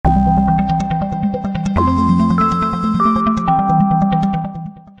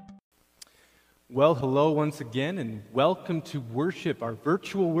Well, hello once again, and welcome to worship, our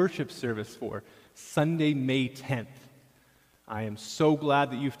virtual worship service for Sunday, May 10th. I am so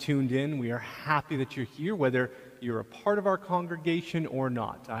glad that you've tuned in. We are happy that you're here, whether you're a part of our congregation or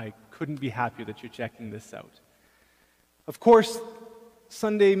not. I couldn't be happier that you're checking this out. Of course,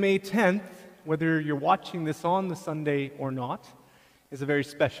 Sunday, May 10th, whether you're watching this on the Sunday or not, is a very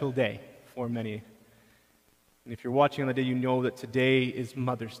special day for many. And if you're watching on the day, you know that today is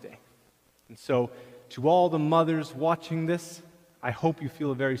Mother's Day. And so, to all the mothers watching this, I hope you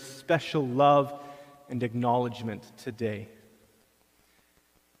feel a very special love and acknowledgement today.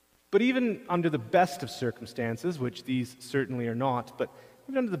 But even under the best of circumstances, which these certainly are not, but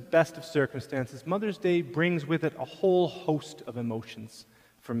even under the best of circumstances, Mother's Day brings with it a whole host of emotions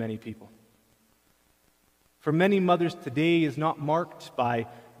for many people. For many mothers, today is not marked by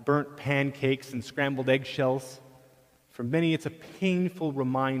burnt pancakes and scrambled eggshells. For many, it's a painful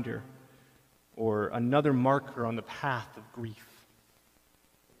reminder or another marker on the path of grief.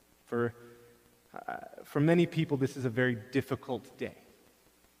 For many people, this is a very difficult day.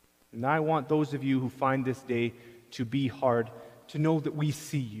 And I want those of you who find this day to be hard to know that we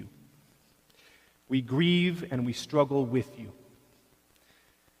see you. We grieve and we struggle with you.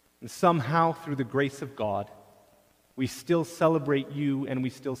 And somehow, through the grace of God, we still celebrate you and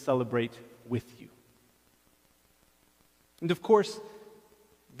we still celebrate with you. And of course,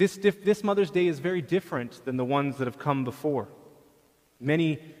 this Mother's Day is very different than the ones that have come before.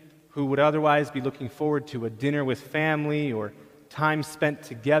 Many who would otherwise be looking forward to a dinner with family or time spent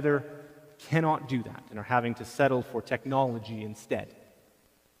together cannot do that and are having to settle for technology instead.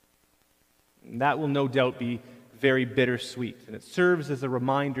 And that will no doubt be very bittersweet, and it serves as a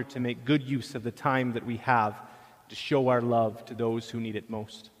reminder to make good use of the time that we have to show our love to those who need it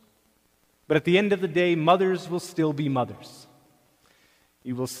most. But at the end of the day, mothers will still be mothers.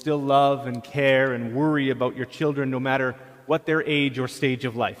 You will still love and care and worry about your children no matter what their age or stage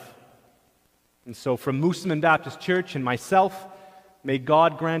of life. And so from Moosomin Baptist Church and myself, may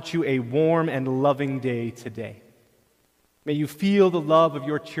God grant you a warm and loving day today. May you feel the love of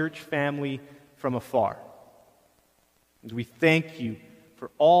your church family from afar. And we thank you for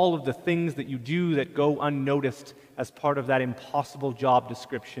all of the things that you do that go unnoticed as part of that impossible job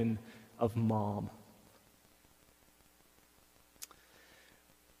description of mom.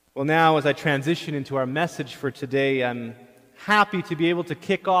 Well, now, as I transition into our message for today, I'm happy to be able to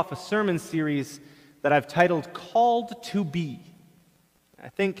kick off a sermon series that I've titled Called to Be. I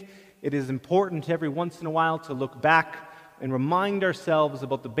think it is important every once in a while to look back and remind ourselves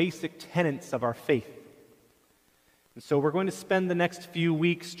about the basic tenets of our faith. And so we're going to spend the next few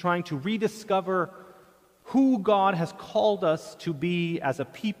weeks trying to rediscover who God has called us to be as a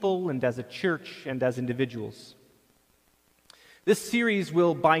people and as a church and as individuals. This series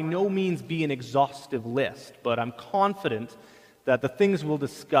will by no means be an exhaustive list, but I'm confident that the things we'll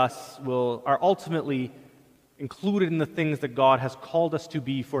discuss are ultimately included in the things that God has called us to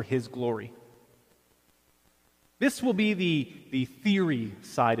be for His glory. This will be the theory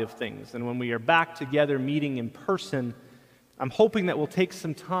side of things, and when we are back together meeting in person, I'm hoping that we'll take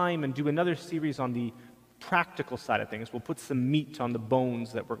some time and do another series on the practical side of things. We'll put some meat on the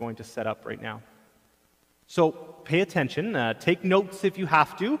bones that we're going to set up right now. So pay attention, take notes if you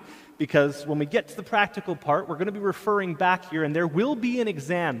have to, because when we get to the practical part, we're going to be referring back here, and there will be an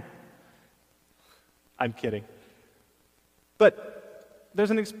exam. I'm kidding. But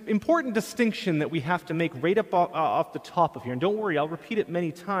there's an important distinction that we have to make right up off the top of here. And don't worry, I'll repeat it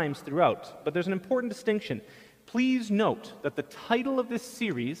many times throughout. But there's an important distinction. Please note that the title of this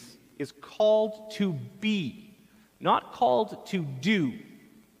series is Called to Be, not Called to Do.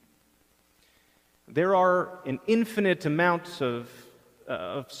 There are an infinite amount of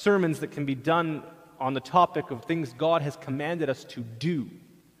sermons that can be done on the topic of things God has commanded us to do.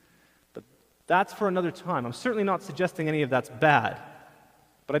 But that's for another time. I'm certainly not suggesting any of that's bad.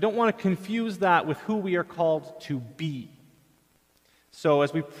 But I don't want to confuse that with who we are called to be. So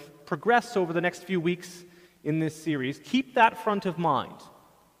as we progress over the next few weeks in this series, keep that front of mind.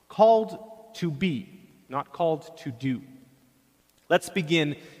 Called to be, not called to do. Let's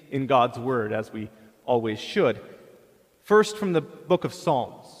begin in God's Word, as we always should. First, from the book of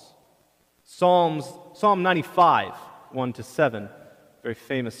Psalms. Psalm 95, 1-7, very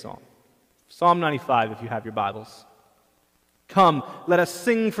famous psalm. Psalm 95, if you have your Bibles. Come, let us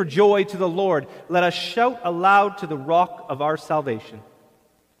sing for joy to the Lord. Let us shout aloud to the rock of our salvation.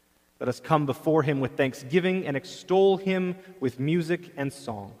 Let us come before Him with thanksgiving and extol Him with music and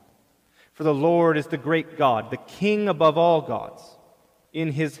song. For the Lord is the great God, the King above all gods.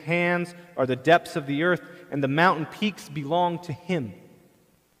 In His hands are the depths of the earth, and the mountain peaks belong to Him.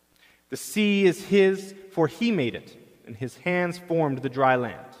 The sea is his, for he made it, and his hands formed the dry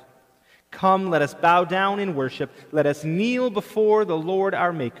land. Come, let us bow down in worship. Let us kneel before the Lord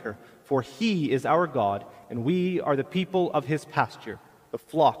our Maker, for he is our God, and we are the people of his pasture, the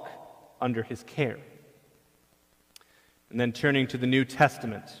flock under his care. And then turning to the New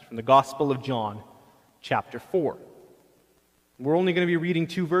Testament, from the Gospel of John, chapter 4. We're only going to be reading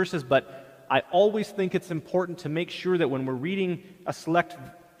 2 verses, but I always think it's important to make sure that when we're reading a select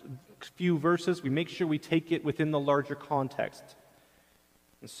few verses, we make sure we take it within the larger context.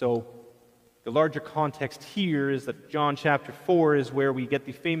 And so, the larger context here is that John chapter 4 is where we get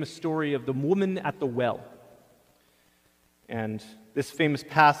the famous story of the woman at the well. And this famous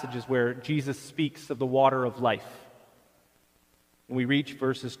passage is where Jesus speaks of the water of life. And we reach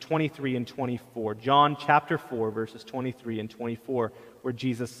verses 23 and 24. John chapter 4, verses 23 and 24, where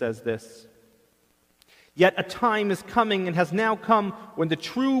Jesus says this: Yet a time is coming and has now come when the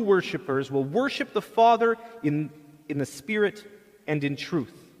true worshipers will worship the Father in the Spirit and in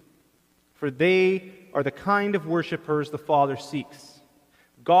truth. For they are the kind of worshipers the Father seeks.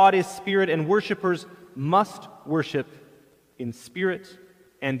 God is Spirit, and worshipers must worship in spirit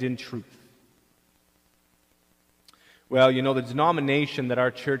and in truth. Well, you know, the denomination that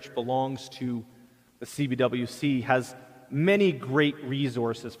our church belongs to, the CBWC, has many great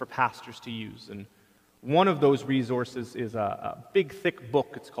resources for pastors to use. And one of those resources is a big, thick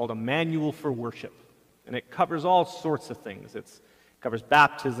book. It's called A Manual for Worship. And it covers all sorts of things. It covers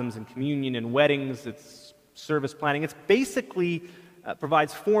baptisms and communion and weddings. It's service planning. It's basically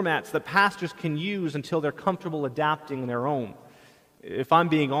provides formats that pastors can use until they're comfortable adapting their own. If I'm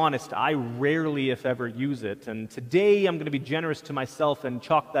being honest, I rarely, if ever, use it. And today I'm going to be generous to myself and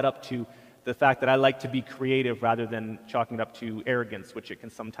chalk that up to the fact that I like to be creative rather than chalking it up to arrogance, which it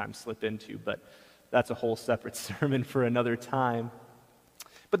can sometimes slip into. But that's a whole separate sermon for another time.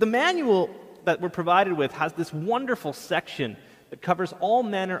 But the manual that we're provided with has this wonderful section that covers all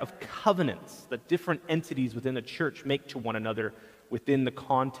manner of covenants that different entities within the church make to one another within the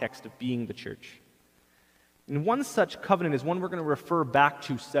context of being the church. And one such covenant is one we're going to refer back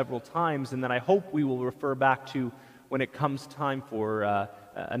to several times, and that I hope we will refer back to when it comes time for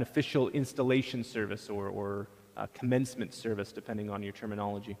an official installation service or commencement service, depending on your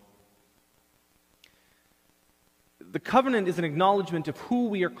terminology. The covenant is an acknowledgement of who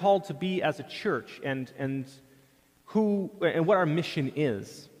we are called to be as a church and what our mission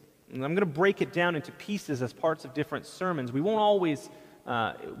is. And I'm going to break it down into pieces as parts of different sermons. We won't always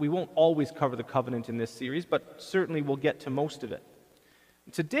cover the covenant in this series, but certainly we'll get to most of it.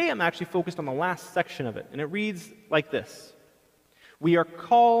 Today I'm actually focused on the last section of it, and it reads like this: We are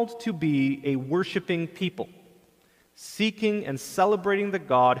called to be a worshiping people, seeking and celebrating the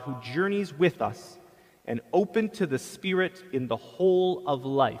God who journeys with us and open to the Spirit in the whole of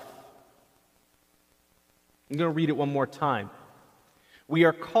life. I'm going to read it one more time. We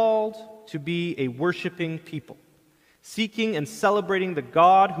are called to be a worshiping people, seeking and celebrating the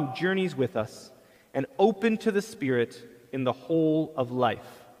God who journeys with us, and open to the Spirit in the whole of life.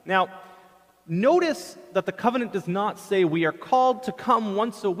 Now, notice that the covenant does not say we are called to come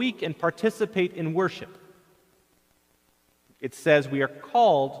once a week and participate in worship. It says we are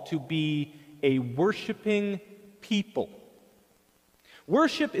called to be a worshiping people.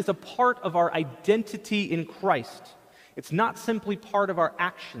 Worship is a part of our identity in Christ. It's not simply part of our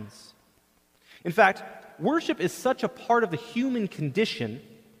actions. In fact, worship is such a part of the human condition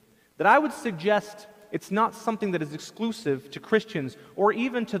that I would suggest it's not something that is exclusive to Christians or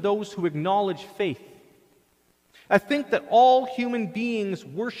even to those who acknowledge faith. I think that all human beings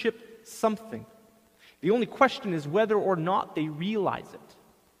worship something. The only question is whether or not they realize it.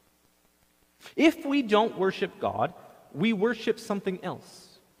 If we don't worship God, we worship something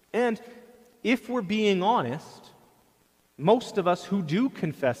else. And if we're being honest, most of us who do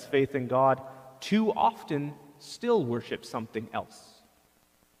confess faith in God too often still worship something else.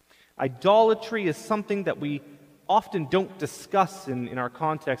 Idolatry is something that we often don't discuss in our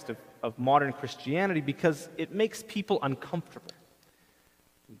context of modern Christianity because it makes people uncomfortable.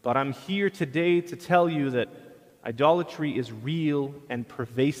 But I'm here today to tell you that idolatry is real and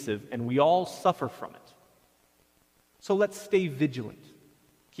pervasive, and we all suffer from it. So let's stay vigilant.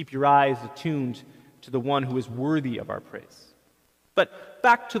 Keep your eyes attuned to the one who is worthy of our praise. But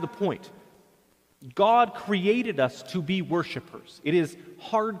back to the point. God created us to be worshipers. It is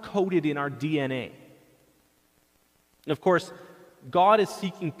hard-coded in our DNA. And of course, God is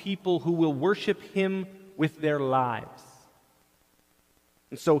seeking people who will worship Him with their lives.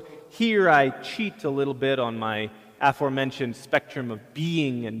 And so here I cheat a little bit on my aforementioned spectrum of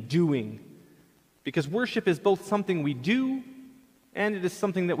being and doing, because worship is both something we do and it is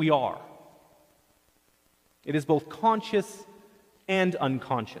something that we are. It is both conscious and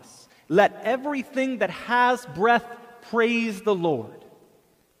unconscious. Let everything that has breath praise the Lord.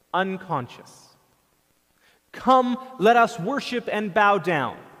 Unconscious. Come, let us worship and bow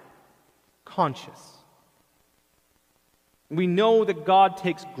down. Conscious. We know that God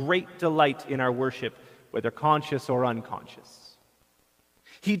takes great delight in our worship, whether conscious or unconscious.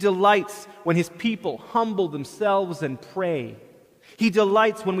 He delights when His people humble themselves and pray. He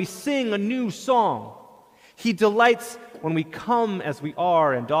delights when we sing a new song. He delights when we come as we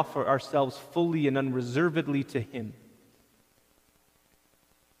are and offer ourselves fully and unreservedly to Him.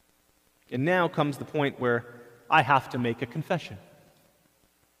 And now comes the point where I have to make a confession.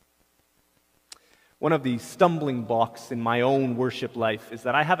 One of the stumbling blocks in my own worship life is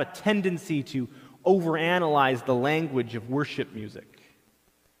that I have a tendency to overanalyze the language of worship music.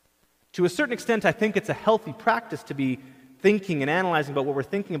 To a certain extent, I think it's a healthy practice to be thinking and analyzing about what we're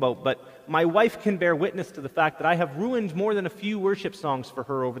thinking about, but my wife can bear witness to the fact that I have ruined more than a few worship songs for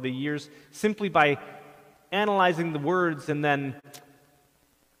her over the years simply by analyzing the words and then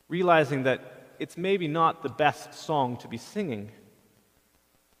realizing that it's maybe not the best song to be singing.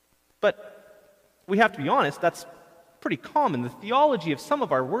 But we have to be honest, that's pretty common. The theology of some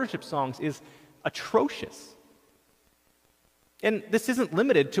of our worship songs is atrocious. And this isn't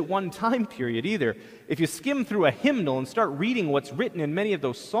limited to one time period either. If you skim through a hymnal and start reading what's written in many of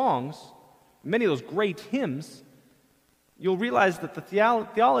those songs, many of those great hymns, you'll realize that the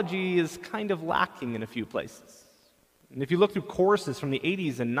theology is kind of lacking in a few places. And if you look through choruses from the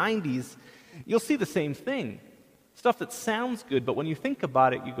 80s and 90s, you'll see the same thing. Stuff that sounds good, but when you think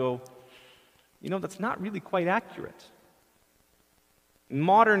about it, you go, that's not really quite accurate.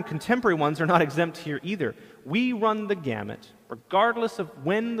 Modern contemporary ones are not exempt here either. We run the gamut, regardless of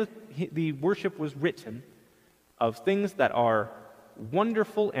when the worship was written, of things that are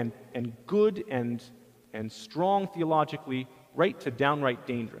wonderful and good and strong theologically, right to downright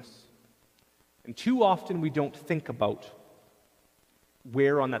dangerous. And too often we don't think about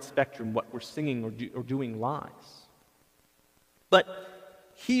where on that spectrum what we're singing or doing lies. But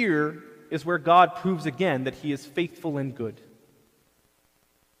here is where God proves again that He is faithful and good.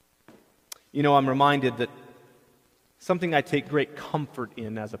 I'm reminded that something I take great comfort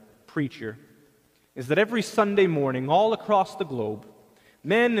in as a preacher is that every Sunday morning, all across the globe,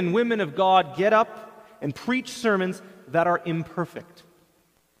 men and women of God get up and preach sermons that are imperfect.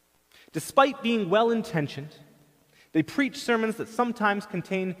 Despite being well-intentioned, they preach sermons that sometimes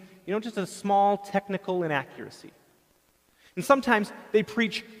contain, just a small technical inaccuracy. And sometimes they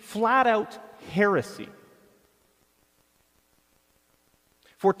preach flat-out heresy.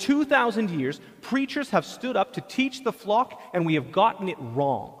 For 2,000 years, preachers have stood up to teach the flock, and we have gotten it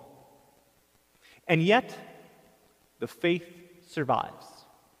wrong. And yet, the faith survives.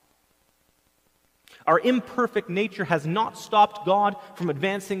 Our imperfect nature has not stopped God from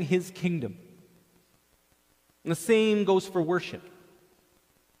advancing His kingdom. And the same goes for worship.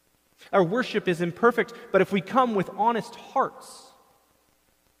 Our worship is imperfect, but if we come with honest hearts,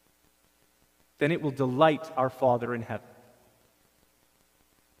 then it will delight our Father in heaven.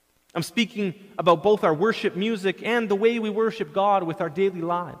 I'm speaking about both our worship music and the way we worship God with our daily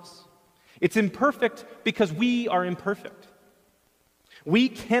lives. It's imperfect because we are imperfect. We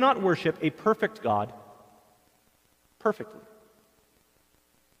cannot worship a perfect God perfectly.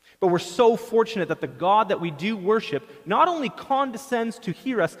 But we're so fortunate that the God that we do worship not only condescends to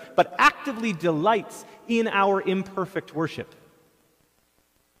hear us, but actively delights in our imperfect worship.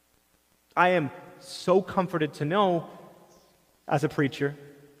 I am so comforted to know, as a preacher,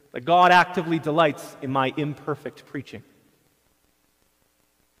 that God actively delights in my imperfect preaching.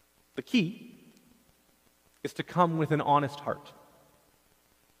 The key is to come with an honest heart,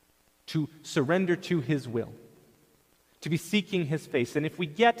 to surrender to His will, to be seeking His face. And if we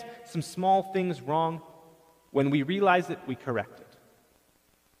get some small things wrong, when we realize it, we correct it.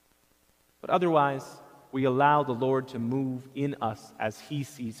 But otherwise, we allow the Lord to move in us as He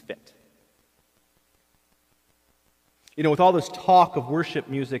sees fit. With all this talk of worship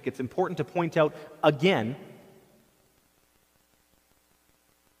music, it's important to point out again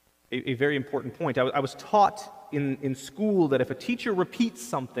a very important point. I was taught in school that if a teacher repeats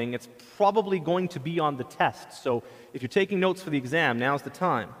something, it's probably going to be on the test. So if you're taking notes for the exam, now's the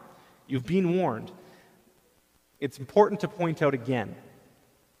time. You've been warned. It's important to point out again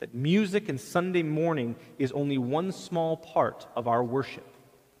that music and Sunday morning is only one small part of our worship.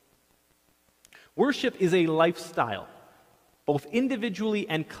 Worship is a lifestyle, both individually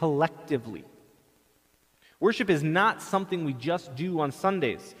and collectively. Worship is not something we just do on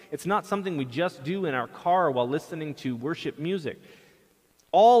Sundays. It's not something we just do in our car while listening to worship music.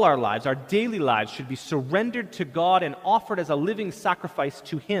 All our lives, our daily lives, should be surrendered to God and offered as a living sacrifice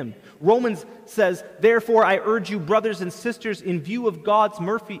to Him. Romans says, "Therefore I urge you, brothers and sisters, in view of God's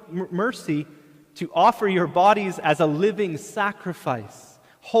mercy, to offer your bodies as a living sacrifice,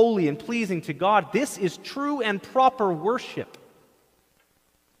 holy and pleasing to God. This is true and proper worship."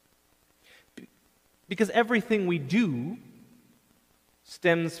 Because everything we do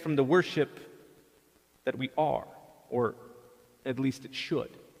stems from the worship that we are, or at least it should.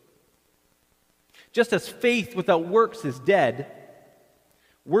 Just as faith without works is dead,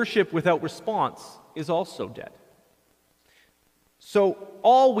 worship without response is also dead. So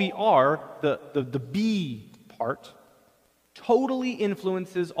all we are, the be part, totally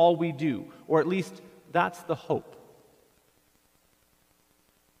influences all we do, or at least that's the hope.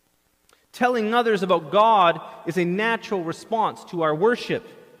 Telling others about God is a natural response to our worship.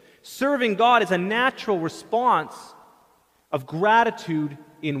 Serving God is a natural response of gratitude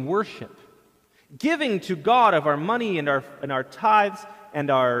in worship. Giving to God of our money and our tithes and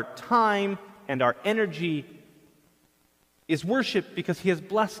our time and our energy is worship because He has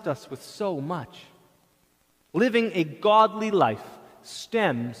blessed us with so much. Living a godly life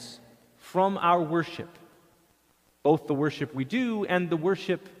stems from our worship, both the worship we do and the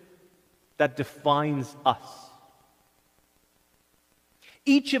worship that defines us.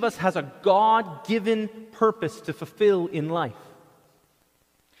 Each of us has a God-given purpose to fulfill in life.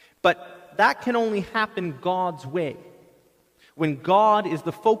 But that can only happen God's way, when God is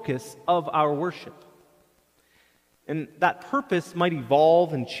the focus of our worship. And that purpose might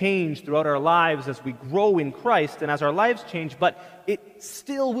evolve and change throughout our lives as we grow in Christ and as our lives change, but it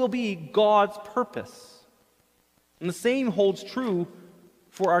still will be God's purpose. And the same holds true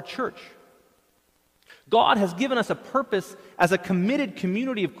for our church. God has given us a purpose as a committed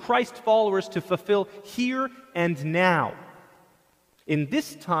community of Christ followers to fulfill here and now, in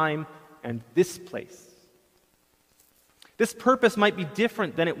this time and this place. This purpose might be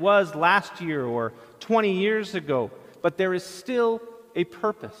different than it was last year or 20 years ago, but there is still a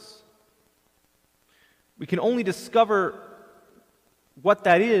purpose. We can only discover what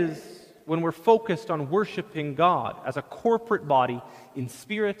that is when we're focused on worshiping God as a corporate body in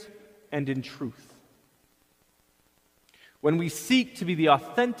spirit and in truth. When we seek to be the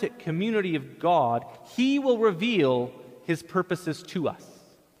authentic community of God, He will reveal His purposes to us.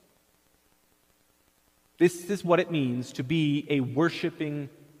 This is what it means to be a worshiping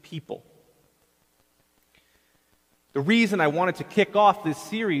people. The reason I wanted to kick off this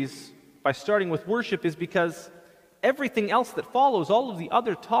series by starting with worship is because everything else that follows, all of the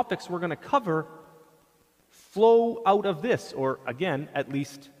other topics we're going to cover, flow out of this, or again, at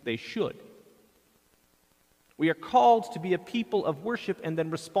least they should. We are called to be a people of worship and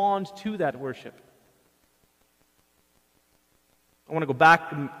then respond to that worship. I want to go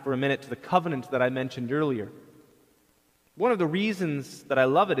back for a minute to the covenant that I mentioned earlier. One of the reasons that I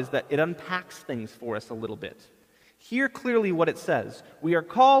love it is that it unpacks things for us a little bit. Hear clearly what it says. We are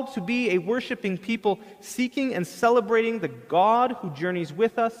called to be a worshiping people, seeking and celebrating the God who journeys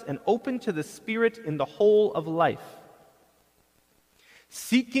with us and open to the Spirit in the whole of life.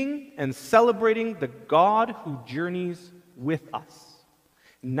 Seeking and celebrating the God who journeys with us.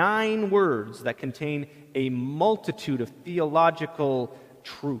 9 words that contain a multitude of theological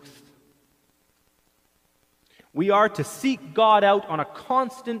truth. We are to seek God out on a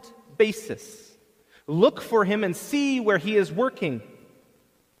constant basis. Look for Him and see where He is working.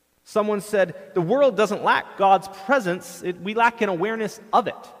 Someone said, the world doesn't lack God's presence, we lack an awareness of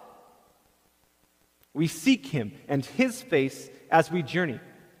it. We seek Him and His face as we journey,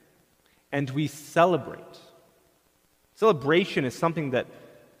 and we celebrate. Celebration is something that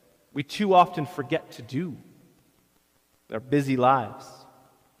we too often forget to do in our busy lives.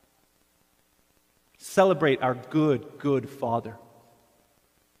 Celebrate our good Father.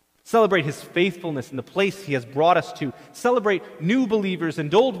 Celebrate His faithfulness in the place He has brought us to. Celebrate new believers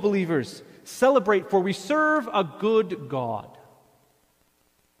and old believers. Celebrate, for we serve a good God.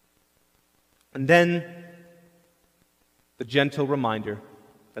 And then the gentle reminder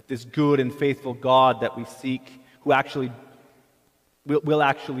that this good and faithful God that we seek, who actually will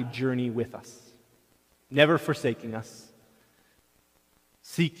actually journey with us, never forsaking us,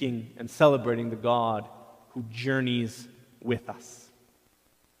 seeking and celebrating the God who journeys with us.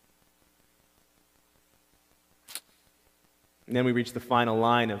 And then we reach the final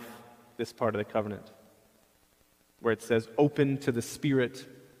line of this part of the covenant, where it says, open to the Spirit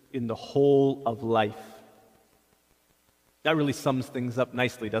in the whole of life. That really sums things up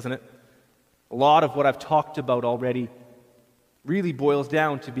nicely, doesn't it? A lot of what I've talked about already really boils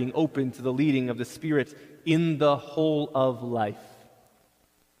down to being open to the leading of the Spirit in the whole of life.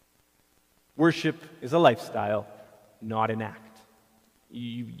 Worship is a lifestyle, not an act.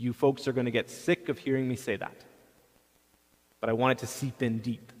 You folks are going to get sick of hearing me say that. But I want it to seep in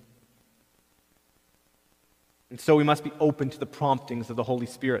deep. And so we must be open to the promptings of the Holy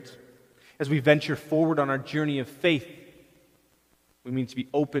Spirit. As we venture forward on our journey of faith, we need to be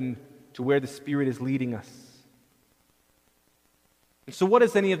open to where the Spirit is leading us. And so what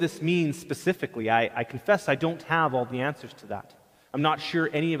does any of this mean specifically? I confess I don't have all the answers to that. I'm not sure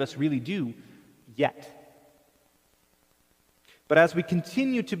any of us really do yet. But as we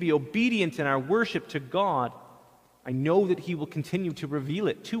continue to be obedient in our worship to God, I know that He will continue to reveal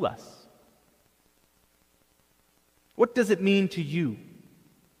it to us. What does it mean to you?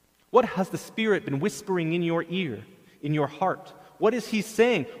 What has the Spirit been whispering in your ear, in your heart? What is He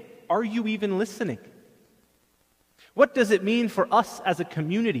saying? Are you even listening? What does it mean for us as a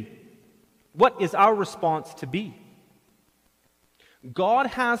community? What is our response to be? God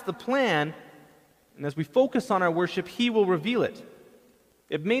has the plan, and as we focus on our worship, He will reveal it.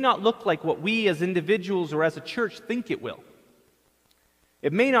 It may not look like what we as individuals or as a church think it will.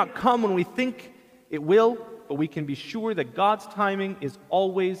 It may not come when we think it will, but we can be sure that God's timing is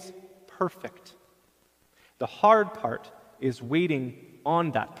always perfect. The hard part is waiting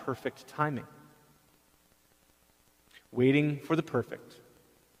on that perfect timing. Waiting for the perfect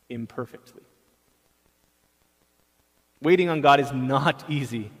imperfectly. Waiting on God is not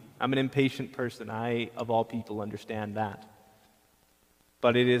easy. I'm an impatient person. I, of all people, understand that.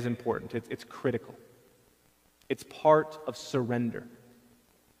 But it is important. It's critical. It's part of surrender.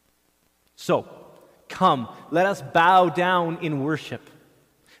 So, come, let us bow down in worship.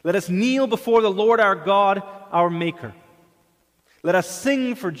 Let us kneel before the Lord our God, our Maker. Let us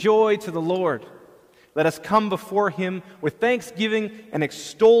sing for joy to the Lord. Let us come before Him with thanksgiving and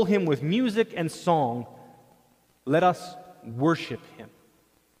extol Him with music and song. Let us worship Him.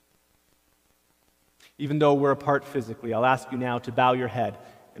 Even though we're apart physically, I'll ask you now to bow your head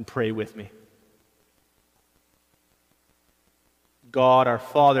and pray with me. God, our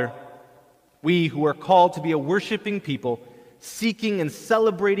Father, we who are called to be a worshiping people, seeking and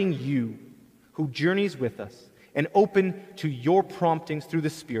celebrating You, who journeys with us, and open to Your promptings through the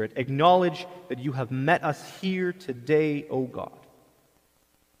Spirit, acknowledge that You have met us here today, O God.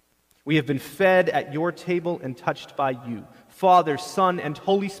 We have been fed at Your table and touched by You. Father, Son, and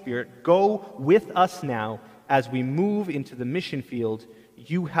Holy Spirit, go with us now as we move into the mission field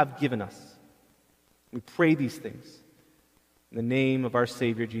You have given us. We pray these things in the name of our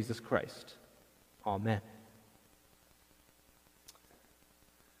Savior, Jesus Christ. Amen.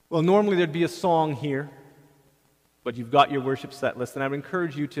 Well, normally there'd be a song here, but you've got your worship set list, and I would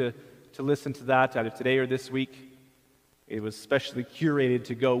encourage you to listen to that either today or this week. It was specially curated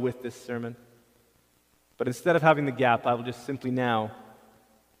to go with this sermon. But instead of having the gap, I will just simply now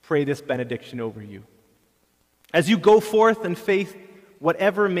pray this benediction over you. As you go forth in faith,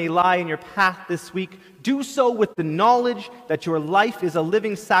 whatever may lie in your path this week, do so with the knowledge that your life is a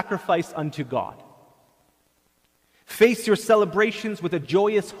living sacrifice unto God. Face your celebrations with a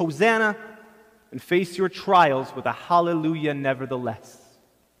joyous Hosanna, and face your trials with a hallelujah nevertheless.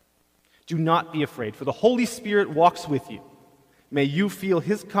 Do not be afraid, for the Holy Spirit walks with you. May you feel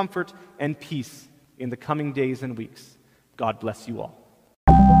His comfort and peace in the coming days and weeks. God bless you all.